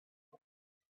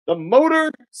the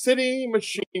Motor City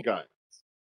Machine Guns.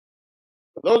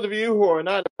 For those of you who are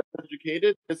not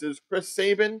educated, this is Chris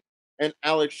Sabin and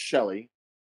Alex Shelley.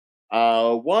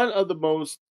 One of the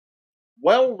most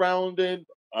well-rounded,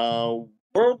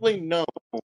 worldly known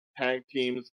tag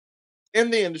teams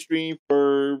in the industry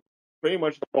for pretty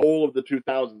much the whole of the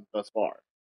 2000s thus far.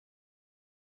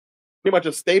 Pretty much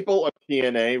a staple of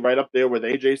TNA, right up there with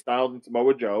AJ Styles and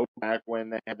Samoa Joe back when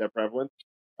they had their prevalence.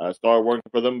 Started working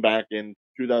for them back in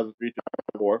 2003,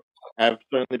 2004. Have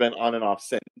certainly been on and off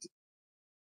since.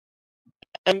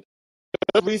 And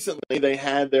recently, they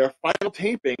had their final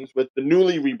tapings with the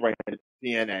newly rebranded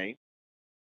TNA.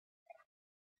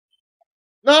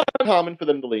 Not uncommon for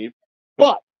them to leave,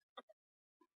 but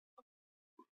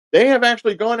they have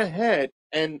actually gone ahead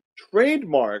and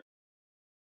trademarked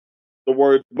the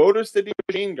words Motor City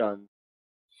Machine Guns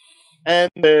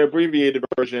and their abbreviated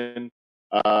version,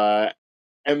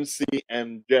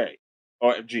 MCMJ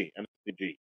or MCG.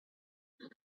 Okay.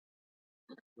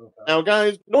 Now,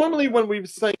 guys, normally when we've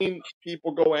seen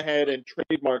people go ahead and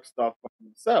trademark stuff for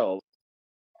themselves,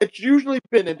 it's usually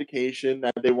been an indication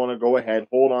that they want to go ahead,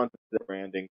 hold on to their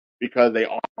branding because they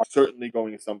are certainly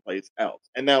going someplace else.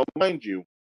 And now, mind you,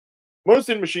 Motor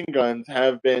City Machine Guns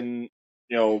have been,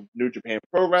 New Japan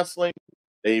Pro Wrestling.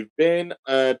 They've been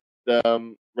at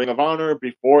Ring of Honor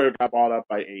before it got bought up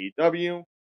by AEW.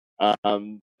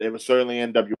 They were certainly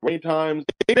NWA times.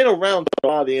 They've been around a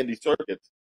lot of the indie circuits.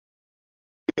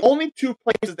 The only two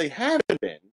places they haven't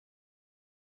been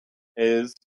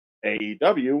is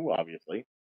AEW, obviously,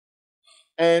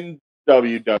 and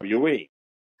WWE.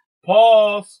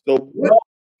 Pause. So what are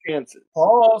the chances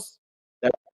Pause.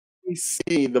 that we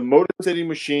see the Motor City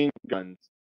Machine Guns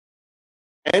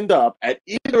end up at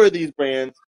either of these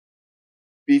brands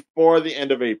before the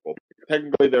end of April?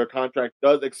 Technically, their contract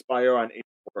does expire on April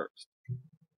 1st.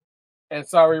 And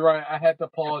sorry, Ryan, I had to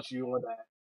pause you on that.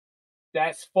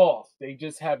 That's false. They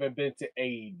just haven't been to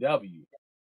AEW.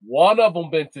 One of them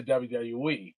been to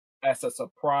WWE as a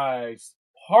surprise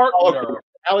partner.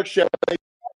 Alex Shelley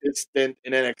his stint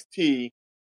in NXT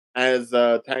as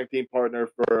a tag team partner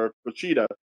for Kushida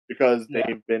because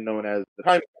they've been known as the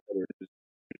Time Competitors.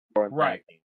 Right.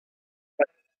 But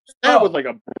that was like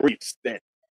a brief stint.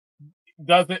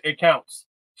 It counts.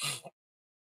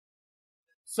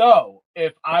 So,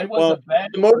 if I was a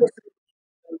bad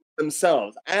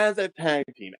themselves as a tag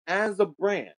team, as a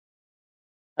brand,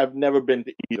 have never been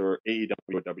to either AEW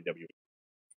or WWE.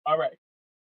 All right.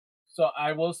 So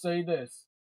I will say this.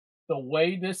 The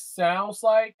way this sounds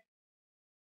like,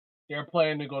 they're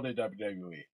planning to go to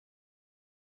WWE.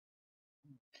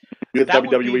 With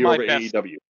WWE over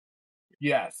AEW.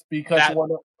 Yes, because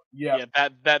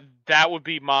that would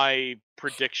be my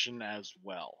prediction as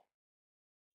well.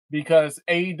 Because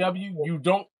AEW, you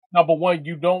don't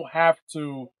have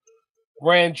to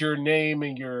brand your name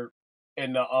and your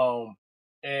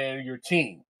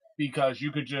team because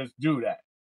you could just do that.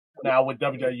 Now with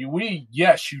WWE,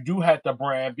 yes, you do have to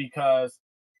brand because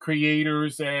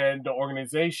creators and the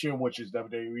organization, which is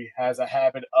WWE, has a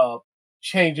habit of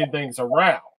changing things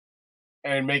around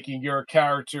and making your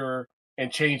character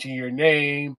and changing your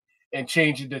name and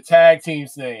changing the tag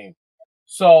team's name.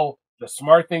 So the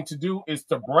smart thing to do is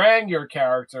to brand your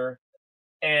character.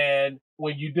 And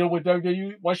when you deal with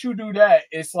WWE, once you do that,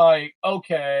 it's like,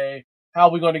 okay, how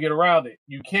are we going to get around it?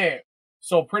 You can't.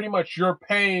 So pretty much you're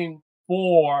paying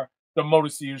for the Motor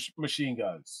City Machine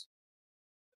Guns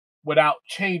without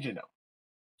changing them.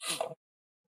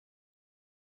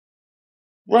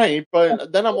 Right,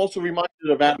 but then I'm also reminded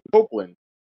of Adam Copeland.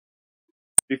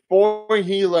 Before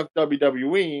he left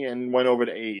WWE and went over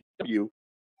to AEW,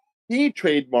 he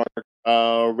trademarked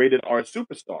Rated R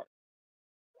Superstar.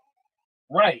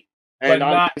 Right. And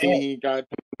obviously he got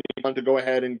to go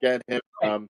ahead and get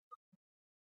him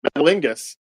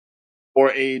Metalingus for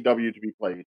AEW to be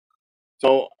played.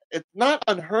 So it's not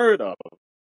unheard of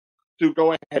to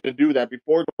go ahead and do that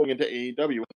before going into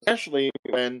AEW, especially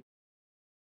when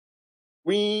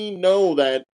we know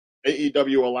that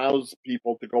AEW allows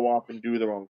people to go off and do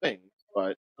their own things,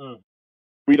 but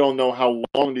we don't know how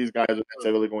long these guys are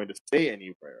necessarily going to stay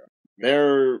anywhere.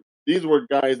 These were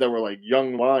guys that were like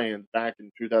young lions back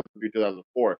in 2003,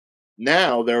 2004.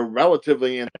 Now they're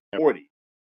relatively in their 40s,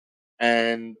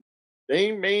 and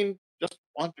they may just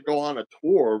want to go on a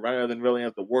tour rather than really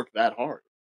have to work that hard.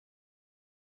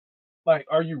 Like,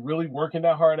 are you really working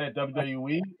that hard at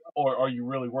WWE, or are you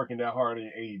really working that hard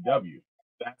in AEW?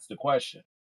 That's the question.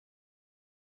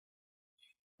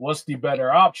 What's the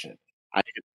better option? I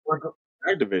think it's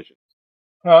tag divisions.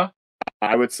 Huh?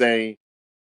 I would say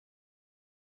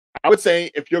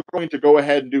if you're going to go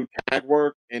ahead and do tag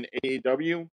work in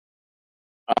AEW,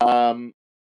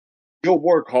 You'll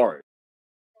work hard,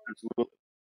 absolutely,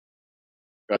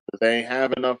 because they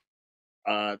have enough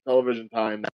television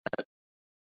time that,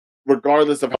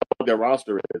 regardless of how their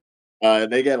roster is,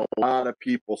 they get a lot of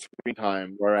people screen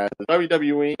time. Whereas the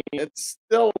WWE, it's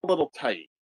still a little tight.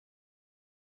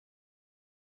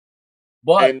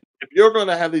 But And if you're going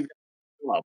to have these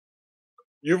guys up,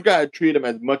 you've got to treat them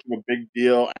as much of a big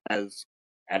deal as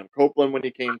Adam Copeland when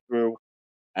he came through,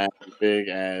 as big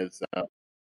as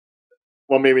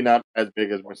well, maybe not as big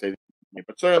as Mercedes,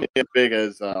 but certainly as big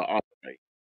as Ospreay,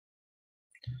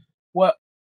 what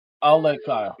I'll let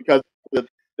Kyle. because the,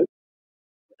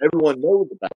 everyone knows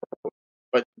about it,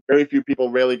 but very few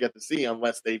people rarely get to see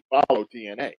unless they follow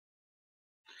TNA.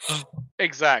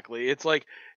 Exactly. It's like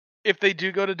if they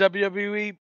do go to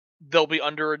WWE, they'll be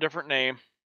under a different name.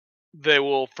 They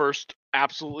will first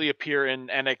absolutely appear in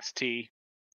NXT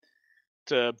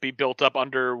to be built up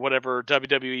under whatever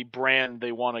WWE brand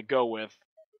they want to go with.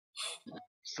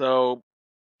 So,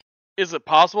 is it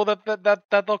possible that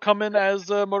they'll come in as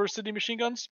Motor City Machine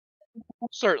Guns?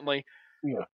 Certainly.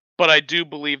 Yeah. But I do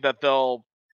believe that they'll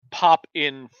pop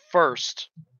in first.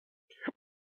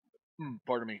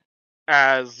 Pardon me.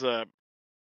 As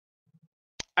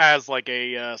like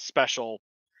a special.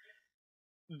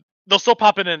 They'll still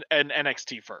pop in an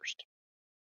NXT first,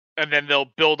 and then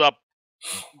they'll build up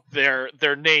their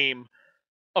name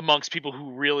amongst people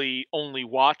who really only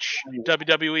watch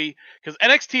WWE, because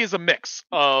NXT is a mix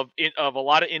of a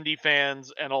lot of indie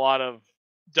fans and a lot of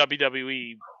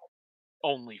WWE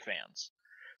only fans.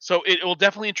 So it will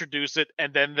definitely introduce it,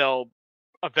 and then they'll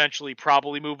eventually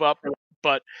probably move up,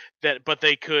 but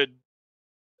they could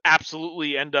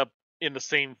absolutely end up in the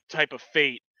same type of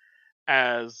fate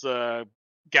as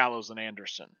Gallows and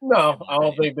Anderson. No, I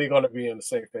don't think they're going to be in the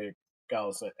same fate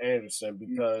Gallows and Anderson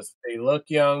because they look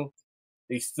young.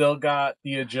 They still got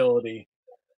the agility.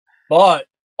 But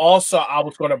also, I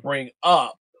was going to bring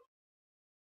up,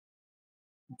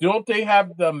 don't they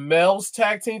have the males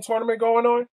tag team tournament going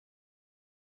on?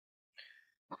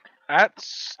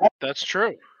 That's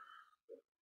true.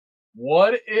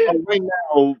 What if Right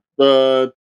now,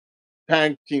 the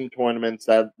tag team tournaments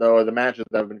or the matches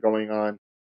that have been going on,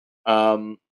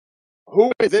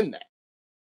 who is in that?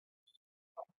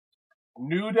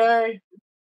 New Day?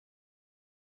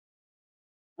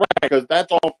 Right, because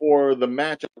that's all for the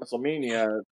match at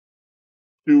WrestleMania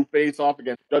to face off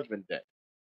against Judgment Day.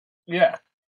 Yeah.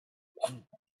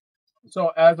 So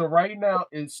as of right now,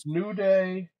 it's New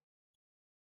Day.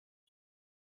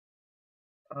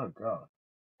 Oh God,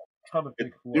 I'm trying to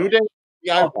think who New else. Day,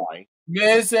 DIY,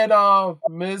 Miz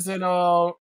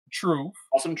and Truth.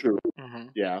 Awesome Truth, Mm-hmm.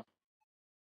 yeah.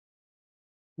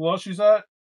 Who else you said?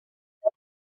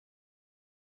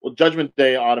 Well, Judgment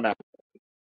Day automatically,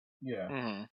 Yeah.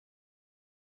 Mm-hmm.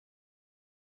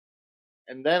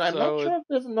 and then I'm not So sure if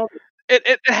there's another.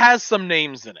 it has some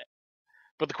names in it,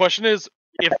 but the question is,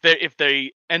 if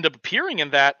they end up appearing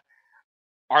in that,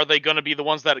 are they going to be the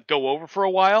ones that go over for a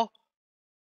while,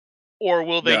 or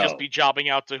will they just No. be jobbing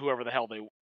out to whoever the hell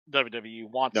WWE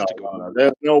wants No, to go? no.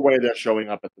 There's no way they're showing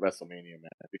up at the WrestleMania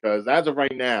match because as of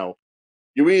right now,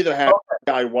 you either have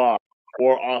DIY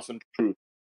or Awesome Truth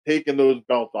taking those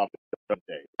belts off the Judgment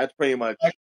Day. That's pretty much.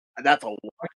 That's a lot.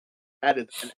 That is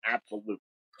an absolute.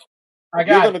 If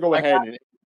you're going to go ahead and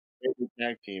make a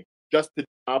tag team just to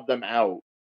job them out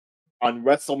on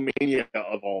WrestleMania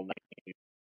of all nights,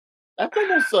 that's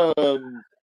almost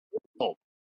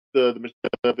to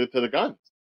the guns.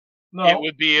 No, It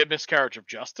would be a miscarriage of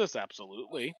justice,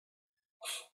 absolutely.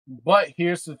 but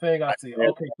here's the thing I see.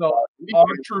 Okay, so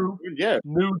R-Truth, Yeah,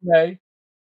 New Day,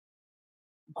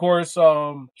 of course,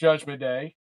 Judgment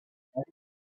Day,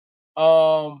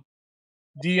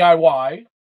 DIY,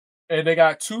 and they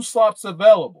got 2 slots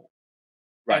available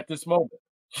at this moment.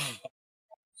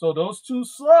 So those 2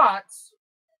 slots,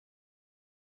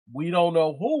 we don't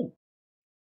know who.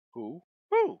 Who?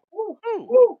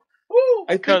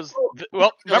 Because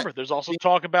Well, remember, there's also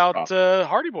talk about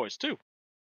Hardy Boys too.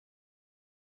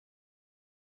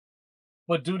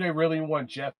 But do they really want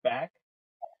Jeff back?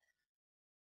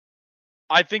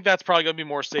 I think that's probably going to be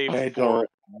more saved I for don't.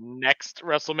 next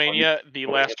WrestleMania, the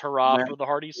last hurrah for the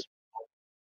Hardys.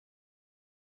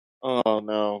 Oh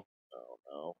no.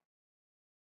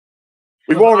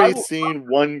 We've already seen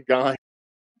one guy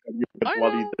get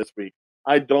bloodied this week.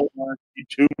 I don't want to see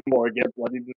 2 more get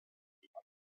bloodied.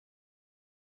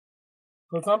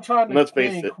 Because I'm trying to Let's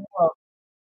think. face it.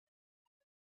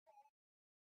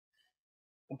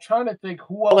 I'm trying to think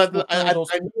who else will fill those.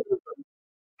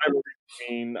 I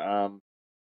between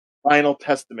Final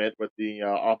Testament with the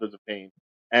Authors of Pain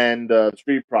and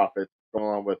Street Profits going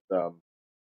on with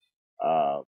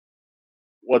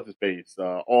what's his face,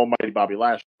 Almighty Bobby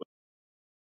Lashley.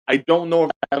 I don't know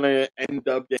if that's gonna end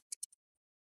up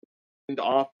getting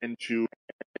off into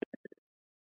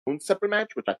a separate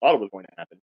match, which I thought it was going to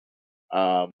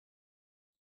happen.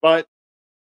 But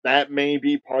that may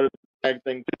be part of the tag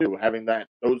thing too, having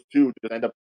those two just end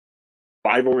up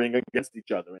rivaling against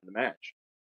each other in the match.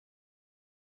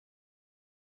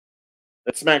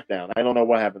 It's SmackDown. I don't know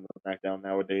what happens on SmackDown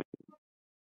nowadays.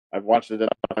 I've watched it and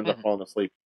I end up falling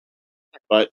asleep.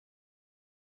 But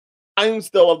I'm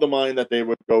still of the mind that they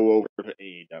would go over to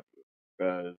AEW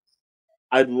because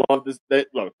I'd love this.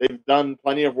 Look, they've done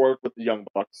plenty of work with the Young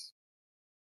Bucks,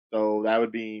 so that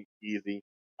would be easy.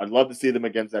 I'd love to see them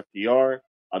against FTR.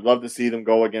 I'd love to see them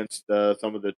go against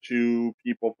some of the two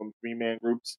people from 3-man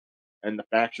groups and the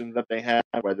factions that they have,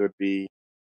 whether it be,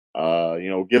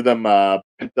 give them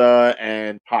Penta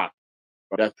and Pac.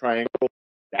 But that triangle,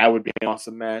 that would be an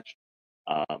awesome match.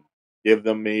 Give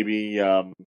them maybe,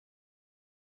 Darby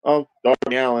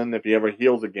Allin, if he ever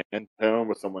heals again, pair him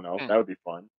with someone else. That would be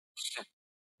fun.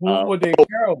 Who would they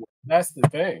pair with? That's the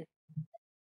thing.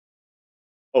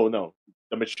 Oh, no.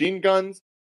 The Machine Guns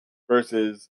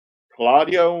versus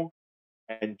Claudio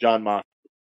and John Moxley.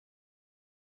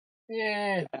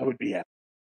 Yeah. That would be epic.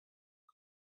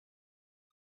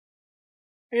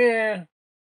 Yeah.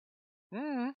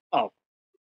 Oh.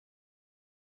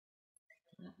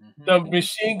 The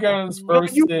Machine Guns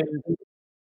versus...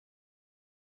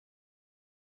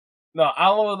 No,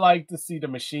 I would like to see the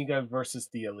Machine Guns versus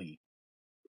the Elite.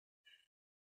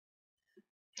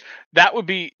 That would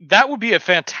be a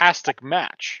fantastic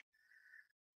match.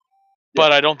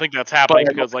 But I don't think that's happening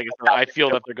because, like I said, I feel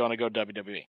that they're going to go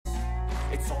WWE.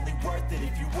 It's only worth it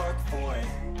if you work for it.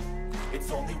 It's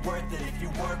only worth it if you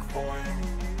work for it.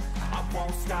 I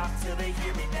won't stop till they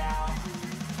hear me now.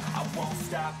 I won't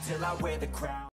stop till I wear the crown.